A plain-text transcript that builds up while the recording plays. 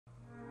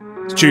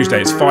It's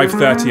Tuesday, it's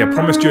 5:30. I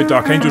promised you a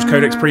Dark Angels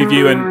Codex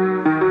preview, and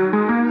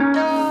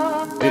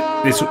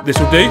this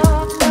will do.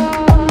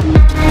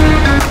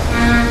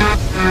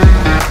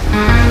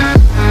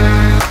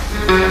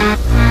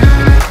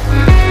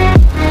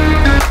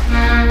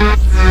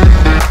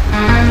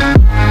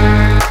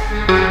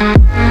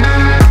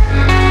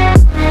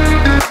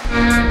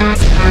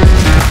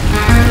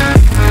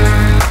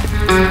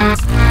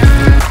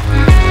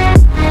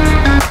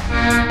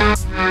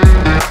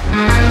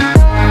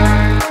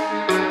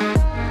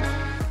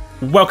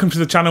 Welcome to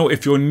the channel.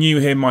 If you're new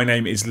here, my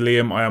name is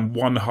Liam. I am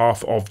one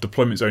half of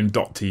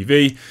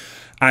DeploymentZone.tv,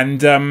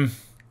 and I'm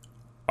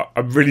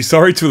really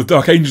sorry to all the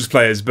Dark Angels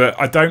players, but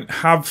I don't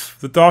have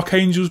the Dark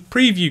Angels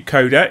preview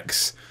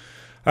codex.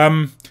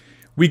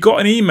 We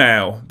got an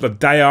email the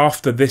day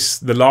after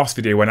the last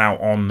video went out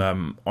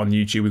on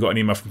YouTube. We got an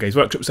email from Games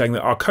Workshop saying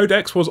that our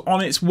codex was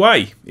on its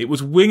way. It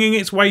was winging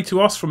its way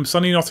to us from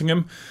sunny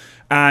Nottingham.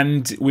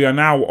 And we are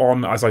now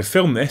on, as I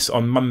film this,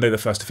 on Monday the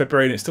 1st of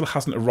February, and it still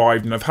hasn't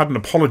arrived. And I've had an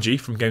apology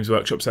from Games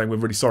Workshop saying we're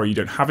really sorry you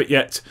don't have it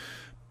yet,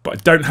 but I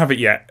don't have it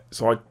yet,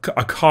 so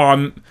I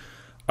can't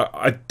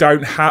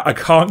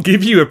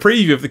give you a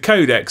preview of the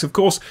codex. Of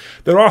course,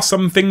 there are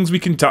some things we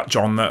can touch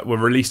on that were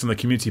released on the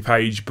community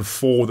page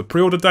before the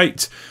pre-order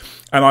date,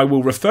 and I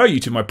will refer you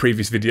to my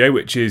previous video,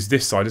 which is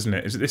this side, isn't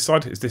it? Is it this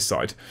side? It's this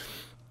side.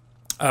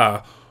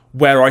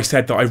 Where I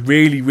said that I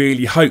really,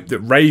 really hope that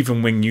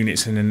Raven Wing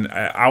units and an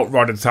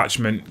Outrider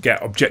detachment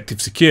get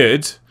objective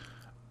secured,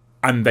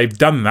 and they've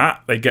done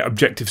that. They get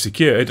objective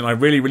secured, and I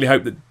really, really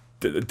hope that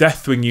the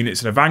Deathwing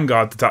units and a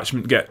Vanguard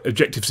detachment get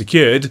objective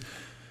secured,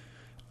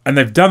 and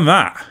they've done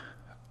that.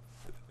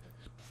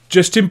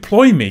 Just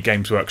employ me,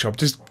 Games Workshop.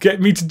 Just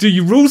get me to do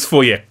your rules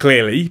for you,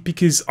 clearly,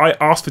 because I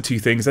asked for two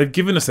things. They've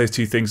given us those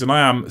two things, and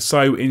I am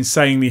so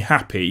insanely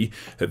happy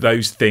that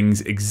those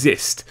things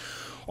exist.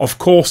 Of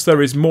course,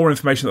 there is more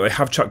information that they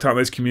have chucked out in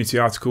those community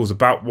articles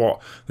about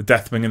what the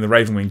Deathwing and the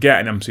Ravenwing get,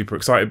 and I'm super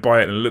excited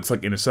by it, and it looks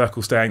like Inner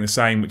Circle staying the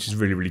same, which is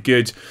really, really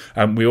good.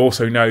 We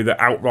also know that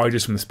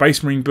Outriders from the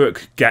Space Marine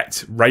book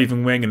get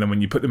Ravenwing, and then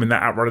when you put them in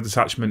that Outrider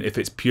detachment, if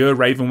it's pure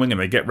Ravenwing and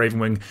they get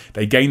Ravenwing,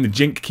 they gain the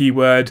Jink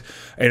keyword.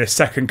 In a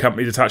second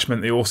company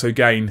detachment, they also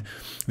gain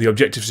the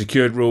objective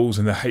secured rules,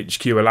 and the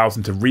HQ allows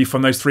them to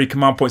refund those 3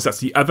 command points. That's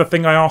the other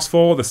thing I asked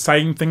for. The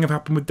same thing have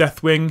happened with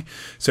Deathwing.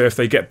 So if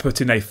they get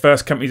put in a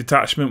first company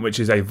detachment, which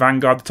is a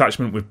Vanguard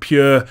detachment with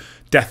pure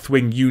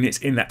Deathwing units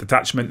in that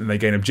detachment, and they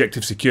gain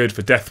objective secured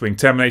for Deathwing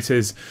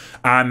Terminators,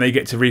 and they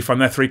get to refund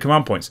their 3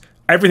 command points.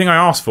 Everything I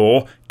asked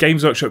for,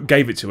 Games Workshop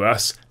gave it to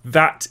us.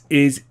 That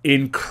is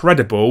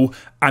incredible,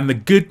 and the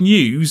good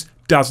news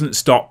doesn't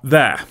stop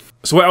there.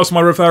 So what else am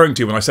I referring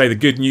to when I say the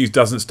good news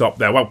doesn't stop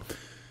there? Well,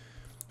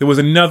 there was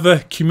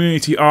another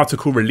community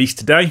article released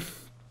today.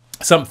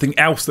 Something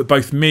else that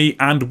both me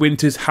and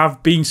Winters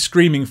have been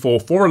screaming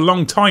for a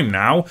long time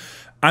now.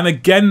 And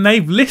again,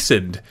 they've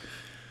listened.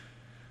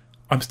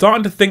 I'm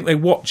starting to think they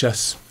watch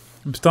us.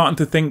 I'm starting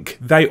to think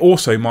they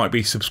also might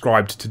be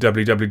subscribed to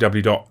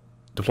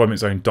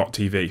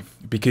www.deploymentzone.tv,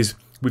 because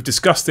we've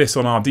discussed this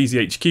on our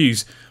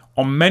DZHQs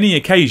on many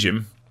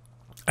occasions,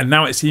 and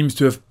now it seems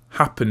to have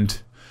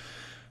happened.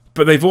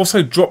 But they've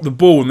also dropped the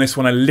ball on this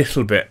one a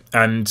little bit,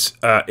 and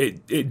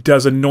it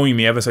does annoy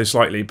me ever so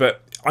slightly.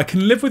 But I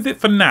can live with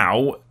it for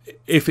now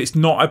if it's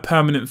not a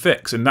permanent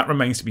fix, and that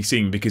remains to be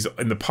seen, because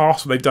in the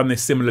past when they've done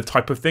this similar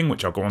type of thing,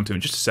 which I'll go on to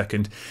in just a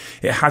second,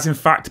 it has in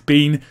fact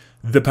been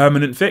the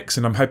permanent fix,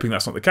 and I'm hoping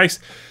that's not the case.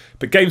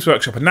 But Games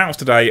Workshop announced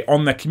today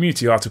on their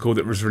community article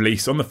that was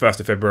released on the 1st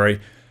of February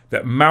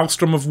that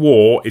Maelstrom of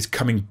War is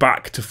coming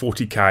back to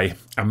 40k,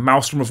 and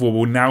Maelstrom of War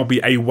will now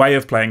be a way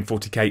of playing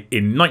 40k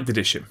in 9th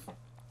edition.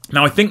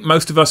 Now, I think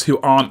most of us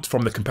who aren't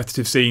from the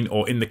competitive scene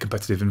or in the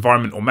competitive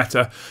environment or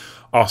meta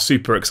are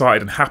super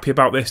excited and happy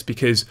about this,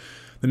 because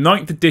the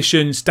 9th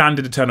edition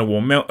standard Eternal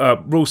War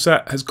rule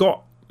set has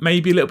got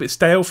maybe a little bit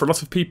stale for a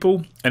lot of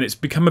people, and it's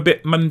become a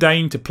bit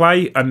mundane to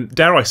play, and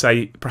dare I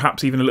say,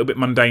 perhaps even a little bit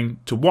mundane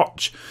to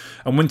watch.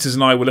 And Winters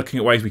and I were looking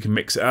at ways we can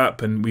mix it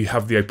up, and we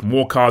have the open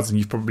war cards, and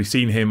you've probably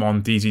seen him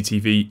on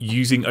DZTV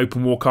using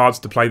open war cards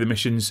to play the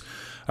missions,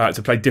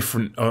 to play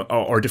different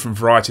or a different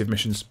variety of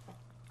missions.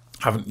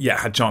 Haven't yet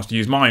had a chance to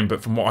use mine,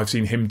 but from what I've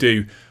seen him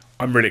do,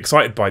 I'm really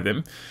excited by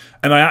them.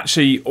 And I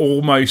actually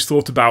almost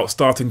thought about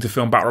starting to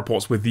film battle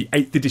reports with the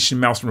 8th edition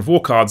Maelstrom of War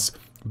cards,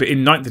 but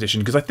in 9th edition,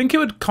 because I think it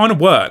would kind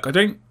of work. I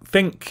don't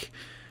think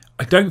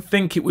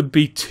it would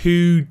be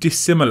too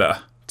dissimilar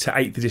to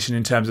 8th edition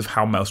in terms of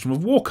how Maelstrom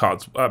of War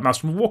cards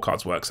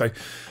work. So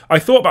I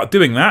thought about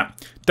doing that.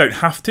 Don't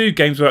have to.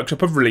 Games Workshop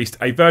have released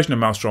a version of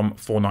Maelstrom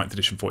for 9th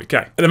edition 40k.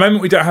 At the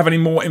moment, we don't have any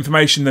more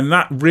information than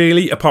that,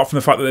 really, apart from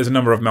the fact that there's a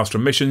number of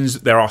Maelstrom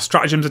missions. There are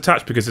stratagems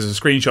attached, because there's a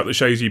screenshot that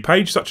shows you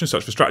page such and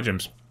such for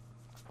stratagems.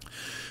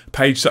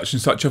 Page such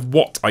and such of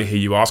what, I hear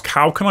you ask?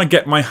 How can I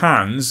get my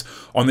hands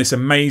on this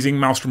amazing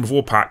Maelstrom of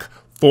War pack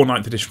for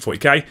 9th edition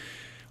 40k?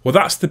 Well,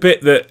 that's the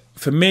bit that,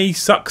 for me,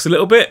 sucks a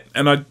little bit,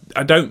 and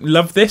I don't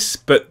love this,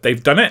 but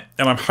they've done it,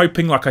 and I'm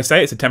hoping, like I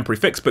say, it's a temporary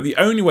fix, but the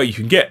only way you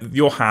can get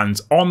your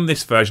hands on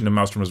this version of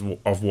Maelstrom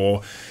of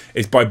War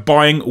is by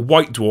buying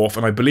White Dwarf,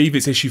 and I believe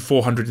it's issue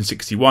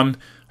 461.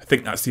 I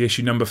think that's the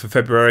issue number for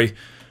February.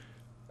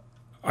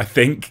 I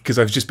think, because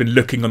I've just been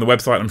looking on the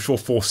website, I'm sure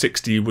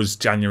 460 was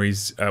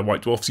January's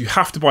White Dwarf. So you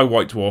have to buy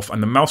White Dwarf,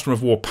 and the Maelstrom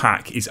of War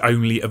pack is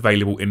only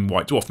available in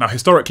White Dwarf. Now,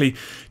 historically,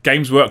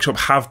 Games Workshop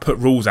have put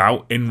rules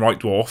out in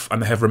White Dwarf,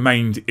 and they have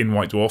remained in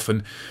White Dwarf.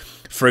 And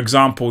for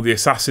example, the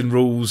Assassin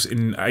rules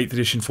in 8th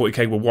edition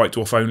 40k were White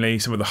Dwarf only.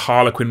 Some of the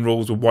Harlequin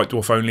rules were White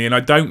Dwarf only, and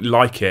I don't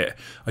like it.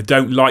 I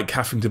don't like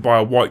having to buy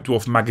a White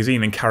Dwarf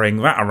magazine and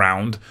carrying that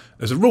around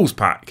as a rules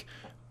pack.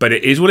 But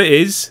it is what it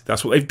is.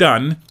 That's what they've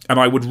done. And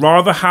I would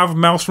rather have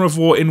Maelstrom of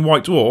War in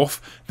White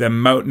Dwarf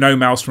than no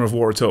Maelstrom of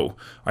War at all.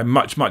 I'm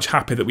much, much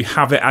happier that we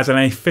have it as an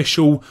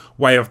official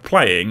way of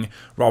playing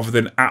rather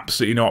than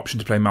absolutely no option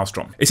to play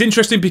Maelstrom. It's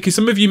interesting because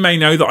some of you may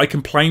know that I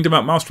complained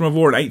about Maelstrom of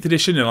War in 8th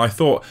edition, and I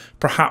thought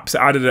perhaps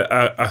it added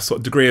a sort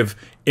of degree of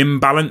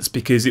imbalance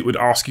because it would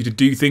ask you to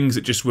do things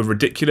that just were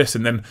ridiculous,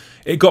 and then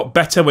it got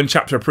better when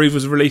Chapter Approved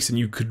was released and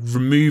you could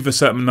remove a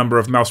certain number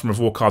of Maelstrom of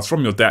War cards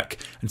from your deck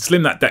and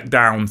slim that deck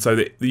down so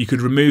that you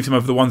could remove some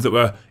of the ones that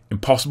were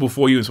impossible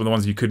for you and some of the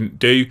ones you couldn't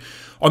do.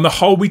 On the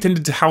whole, we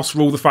tended to house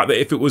rule the fact that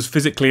if it was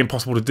physically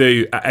impossible to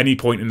do at any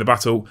point in the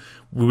battle,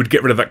 we would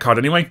get rid of that card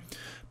anyway.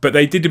 But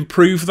they did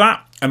improve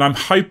that, and I'm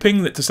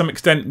hoping that to some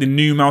extent the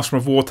new Maelstrom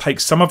of War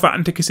takes some of that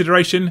into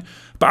consideration.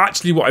 But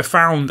actually what I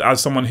found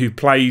as someone who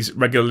plays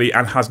regularly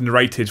and has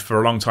narrated for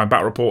a long time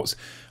battle reports,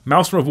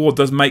 Maelstrom of War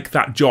does make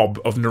that job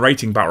of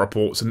narrating battle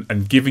reports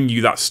and giving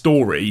you that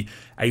story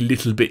a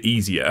little bit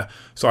easier.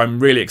 So I'm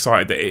really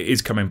excited that it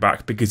is coming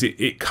back because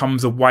it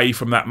comes away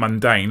from that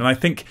mundane. And I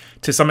think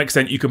to some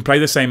extent you can play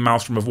the same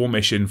Maelstrom of War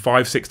mission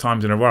 5-6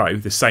 times in a row,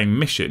 the same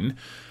mission,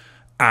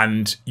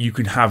 and you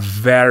can have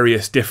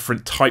various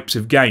different types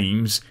of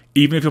games,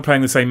 even if you're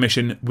playing the same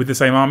mission with the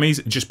same armies,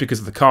 just because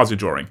of the cards you're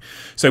drawing.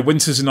 So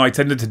Winters and I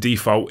tended to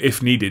default,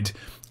 if needed,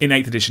 in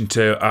 8th edition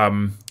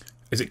to,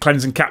 is it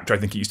Cleanse and Capture, I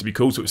think it used to be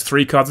called. So it was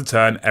 3 cards a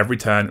turn, every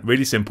turn,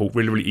 really simple,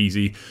 really, really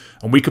easy.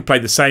 And we could play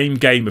the same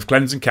game of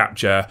Cleanse and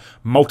Capture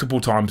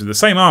multiple times with the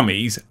same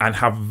armies and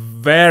have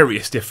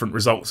various different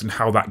results in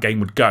how that game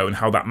would go and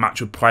how that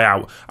match would play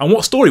out and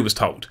what story was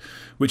told,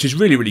 which is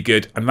really, really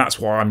good, and that's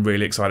why I'm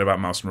really excited about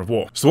Maelstrom of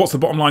War. So what's the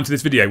bottom line to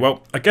this video?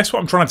 Well, I guess what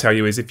I'm trying to tell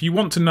you is if you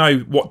want to know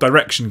what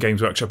direction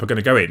Games Workshop are going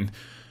to go in,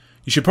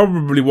 you should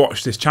probably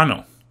watch this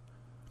channel,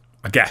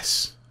 I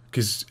guess.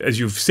 Because as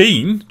you've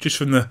seen, just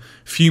from the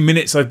few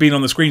minutes I've been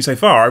on the screen so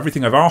far,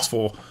 everything I've asked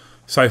for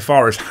so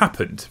far has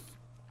happened.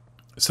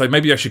 So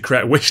maybe I should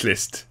create a wish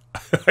list.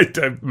 I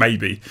don't,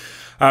 maybe.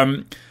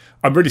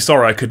 I'm really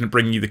sorry I couldn't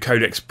bring you the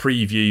Codex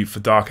preview for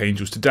Dark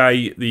Angels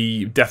today.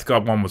 The Death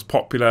Guard one was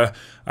popular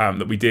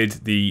that we did.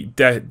 The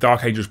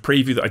Dark Angels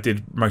preview that I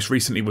did most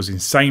recently was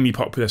insanely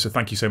popular, so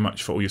thank you so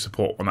much for all your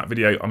support on that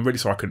video. I'm really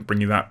sorry I couldn't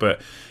bring you that,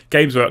 but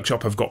Games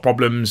Workshop have got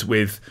problems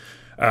with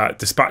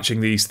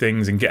dispatching these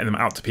things and getting them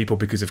out to people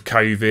because of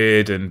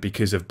COVID and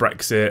because of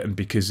Brexit and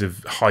because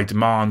of high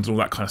demand and all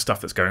that kind of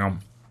stuff that's going on.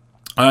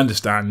 I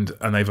understand,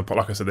 and they've,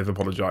 like I said, they've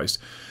apologised.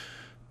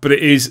 But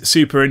it is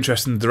super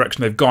interesting the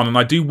direction they've gone, and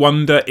I do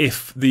wonder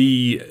if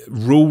the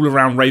rule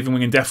around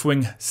Ravenwing and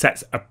Deathwing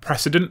sets a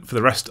precedent for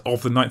the rest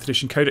of the 9th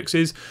edition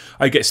codexes.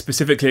 I get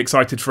specifically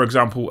excited, for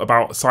example,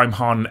 about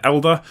Simhan and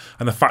Elder,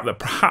 and the fact that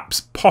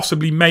perhaps,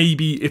 possibly,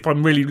 maybe, if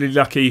I'm really, really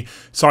lucky,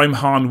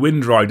 Simhan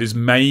Windriders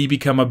may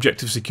become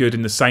objective secured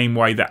in the same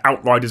way that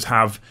Outriders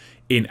have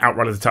in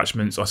Outrider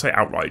detachments. I say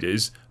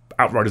Outriders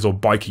or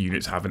biker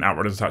units have in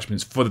Outrider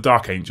detachments for the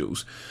Dark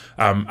Angels.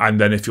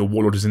 And then if your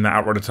Warlord is in that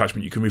Outrider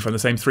detachment, you can refund the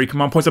same 3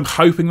 command points. I'm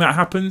hoping that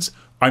happens.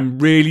 I'm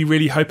really,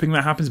 really hoping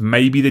that happens.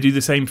 Maybe they do the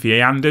same for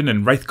Eandon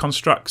and Wraith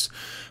constructs.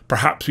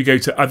 Perhaps we go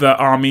to other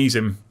armies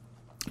and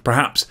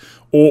perhaps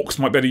Orcs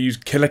might be able to use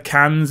killer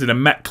cans in a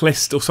mech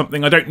list or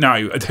something. I don't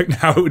know. I don't know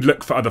how it would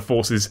look for other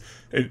forces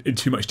in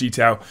too much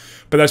detail.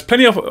 But there's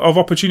plenty of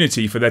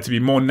opportunity for there to be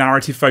more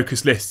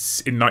narrative-focused lists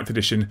in 9th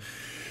edition.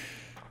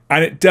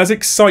 And it does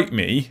excite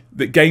me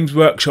that Games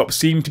Workshop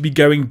seem to be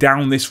going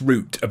down this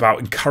route about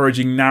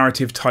encouraging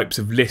narrative types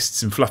of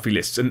lists and fluffy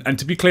lists. And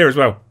to be clear as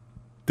well,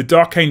 the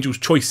Dark Angels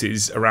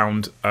choices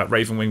around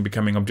Ravenwing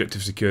becoming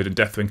objective secured and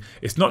Deathwing,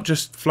 it's not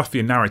just fluffy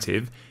and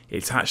narrative,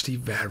 it's actually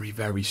very,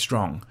 very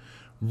strong.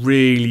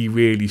 Really,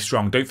 really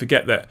strong. Don't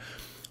forget that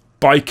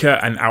Biker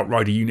and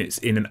Outrider units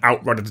in an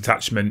Outrider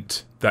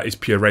detachment that is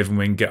pure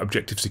Ravenwing get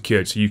objective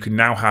secured. So you can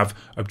now have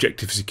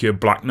objective secured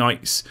Black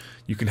Knights.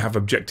 You can have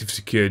objective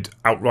secured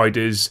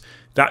Outriders.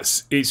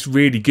 It's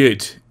really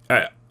good.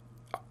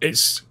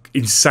 It's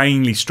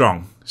insanely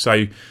strong.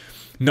 So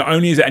not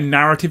only is it a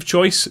narrative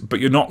choice, but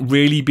you're not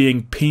really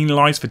being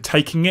penalised for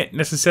taking it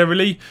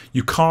necessarily.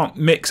 You can't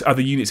mix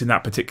other units in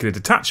that particular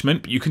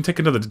detachment, but you can take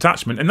another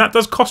detachment, and that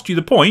does cost you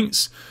the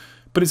points.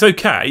 But it's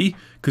okay,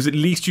 because at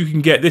least you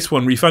can get this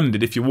one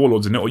refunded if your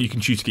Warlord's in it, or you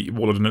can choose to get your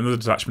Warlord in another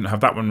detachment and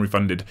have that one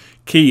refunded.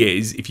 Key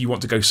is, if you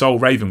want to go sole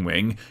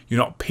Ravenwing, you're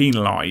not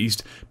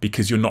penalised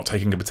because you're not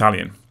taking a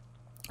battalion.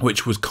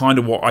 Which was kind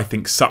of what I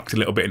think sucked a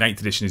little bit in 8th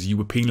edition, is you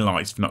were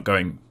penalised for not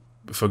going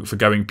for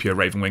going pure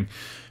Ravenwing,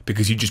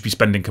 because you'd just be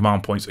spending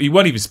command points. Or you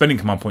weren't even spending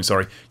command points,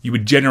 sorry. You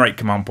would generate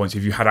command points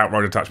if you had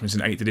outright attachments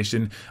in 8th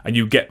edition, and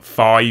you'd get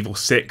 5 or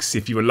 6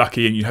 if you were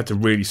lucky, and you had to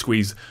really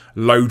squeeze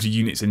loads of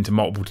units into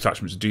multiple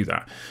detachments to do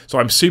that. So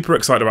I'm super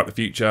excited about the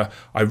future.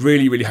 I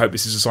really, really hope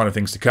this is a sign of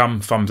things to come.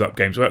 Thumbs up,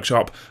 Games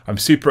Workshop. I'm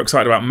super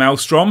excited about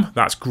Maelstrom.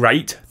 That's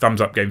great.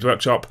 Thumbs up, Games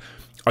Workshop.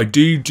 I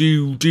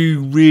do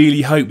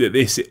really hope that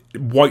this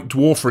White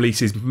Dwarf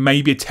release is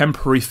maybe a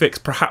temporary fix,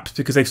 perhaps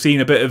because they've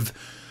seen a bit of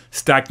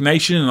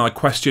stagnation, and I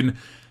question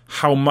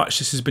how much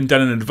this has been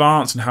done in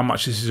advance and how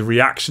much this is a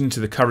reaction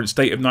to the current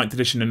state of 9th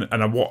edition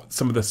and what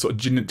some of the sort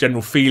of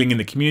general feeling in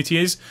the community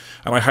is.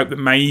 And I hope that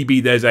maybe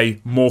there's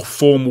a more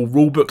formal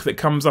rulebook that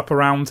comes up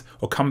around,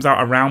 or comes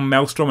out around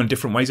Maelstrom and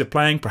different ways of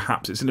playing.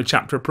 Perhaps it's in a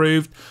chapter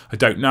approved. I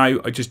don't know.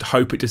 I just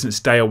hope it doesn't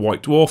stay a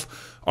White Dwarf.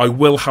 I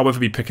will, however,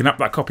 be picking up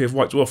that copy of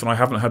White Dwarf, and I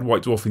haven't had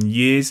White Dwarf in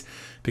years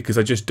because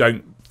I just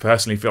don't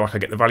personally feel like I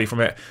get the value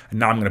from it. And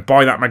now I'm going to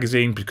buy that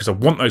magazine because I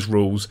want those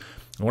rules.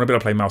 I want to be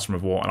able to play Maelstrom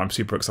of War, and I'm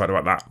super excited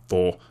about that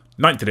for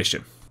 9th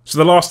edition. So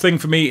the last thing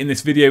for me in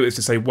this video is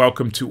to say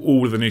welcome to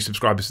all of the new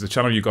subscribers to the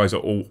channel. You guys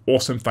are all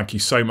awesome. Thank you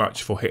so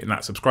much for hitting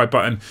that subscribe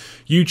button.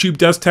 YouTube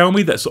does tell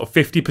me that sort of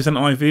 50% of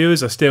my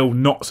viewers are still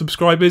not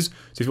subscribers.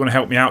 So if you want to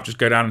help me out, just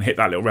go down and hit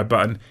that little red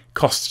button.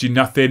 Costs you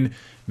nothing.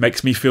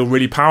 Makes me feel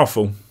really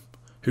powerful.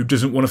 Who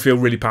doesn't want to feel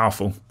really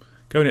powerful?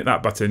 Go and hit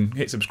that button.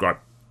 Hit subscribe.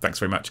 Thanks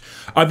very much.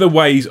 Other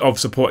ways of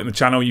supporting the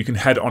channel, you can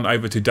head on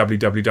over to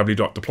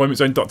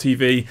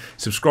www.deploymentzone.tv,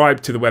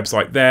 subscribe to the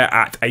website there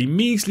at a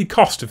measly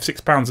cost of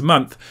 £6 a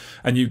month,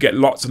 and you get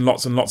lots and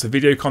lots and lots of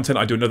video content.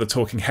 I do another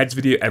Talking Heads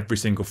video every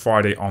single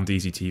Friday on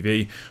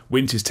DZTV.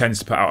 Winters tends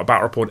to put out a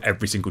battle report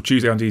every single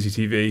Tuesday on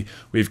DZTV.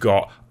 We've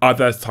got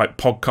other type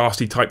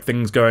podcasty type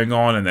things going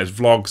on, and there's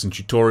vlogs and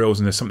tutorials,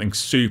 and there's something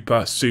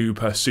super,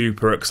 super,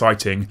 super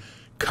exciting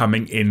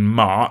coming in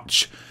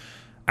March,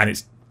 and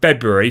it's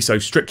February, so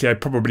strictly I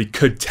probably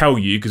could tell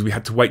you because we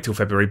had to wait till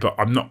February, but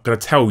I'm not going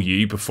to tell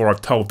you before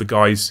I've told the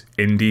guys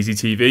in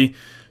DZTV.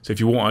 So if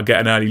you want to get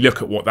an early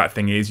look at what that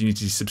thing is, you need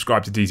to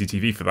subscribe to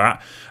DZTV for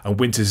that. And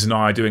Winters and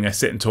I are doing a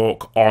sit and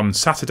talk on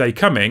Saturday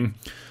coming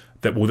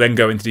that will then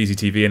go into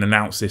DZTV and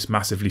announce this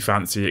massively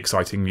fancy,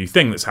 exciting new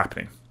thing that's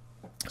happening.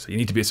 So you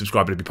need to be a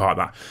subscriber to be part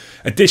of that.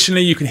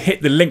 Additionally, you can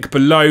hit the link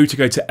below to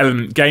go to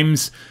Element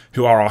Games,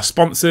 who are our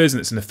sponsors,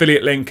 and it's an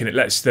affiliate link, and it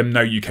lets them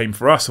know you came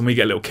for us, and we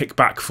get a little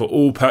kickback for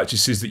all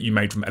purchases that you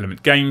made from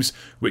Element Games,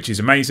 which is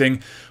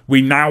amazing.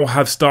 We now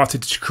have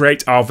started to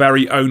create our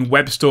very own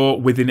web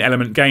store within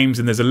Element Games,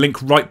 and there's a link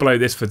right below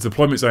this for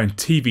Deployment Zone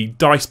TV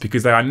dice,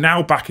 because they are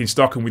now back in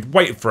stock, and we've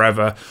waited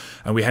forever,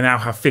 and we now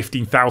have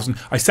 15,000.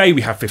 I say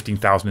we have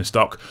 15,000 in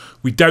stock.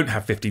 We don't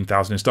have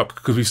 15,000 in stock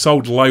because we've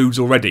sold loads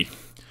already.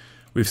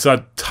 We've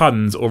sold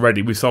tons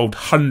already. We've sold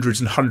hundreds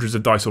and hundreds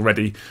of dice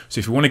already. So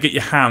if you want to get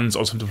your hands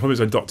on some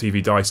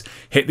deploymentzone.tv dice,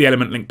 hit the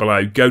Element link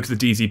below, go to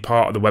the DZ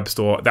part of the web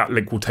store. That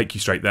link will take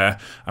you straight there,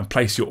 and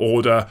place your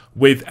order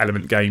with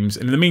Element Games.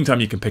 And in the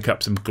meantime, you can pick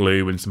up some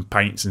glue and some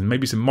paints and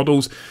maybe some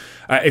models.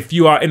 If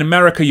you are in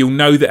America, you'll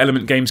know that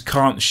Element Games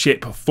can't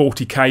ship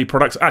 40k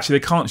products. Actually,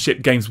 they can't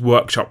ship Games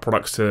Workshop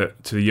products to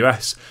the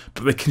US,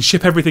 but they can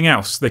ship everything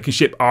else. They can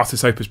ship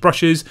Artis Opus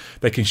brushes.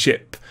 They can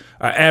ship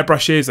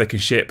airbrushes. They can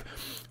ship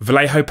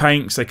Vallejo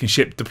paints. They can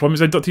ship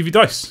deploymentzone.tv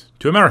dice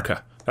to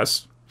America.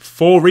 That's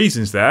 4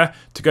 reasons there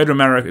to go to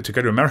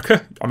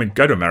America. I mean,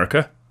 go to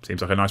America.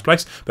 Seems like a nice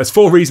place. There's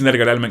 4 reasons there to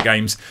go to Element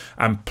Games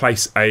and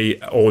place a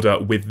order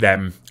with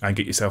them and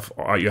get yourself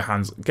your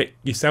hands. Get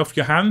yourself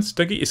your hands.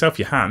 Don't get yourself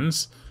your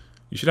hands.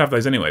 You should have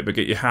those anyway, but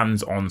get your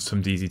hands on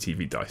some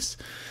DZTV dice.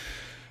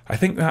 I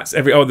think that's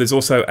every... Oh, there's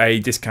also a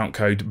discount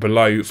code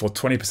below for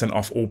 20%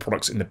 off all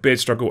products in the Beard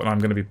Struggle, and I'm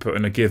going to be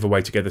putting a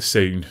giveaway together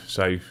soon.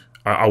 So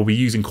I'll be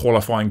using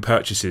qualifying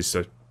purchases,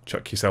 so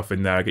chuck yourself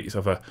in there, get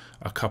yourself a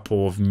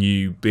couple of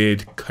new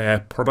beard care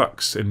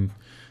products. And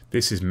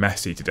this is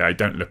messy today.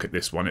 Don't look at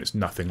this one. It's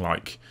nothing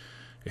like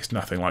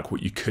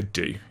what you could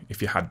do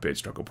if you had Beard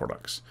Struggle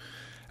products.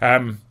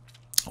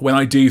 When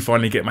I do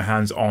finally get my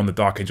hands on the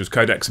Dark Angels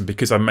Codex, and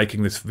because I'm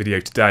making this video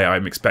today,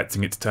 I'm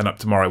expecting it to turn up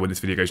tomorrow when this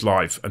video goes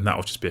live, and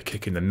that'll just be a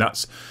kick in the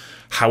nuts.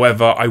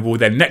 However, I will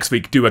then next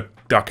week do a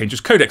Dark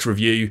Angels Codex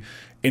review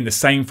in the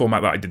same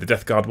format that I did the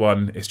Death Guard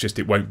one. It's just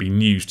it won't be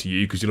news to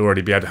you because you'll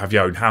already be able to have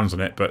your own hands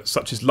on it. But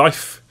such is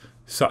life.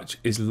 Such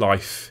is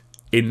life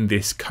in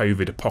this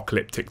COVID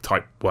apocalyptic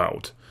type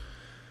world.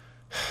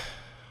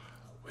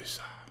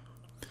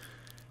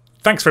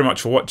 Thanks very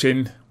much for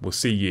watching. We'll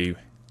see you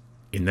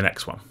in the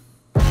next one.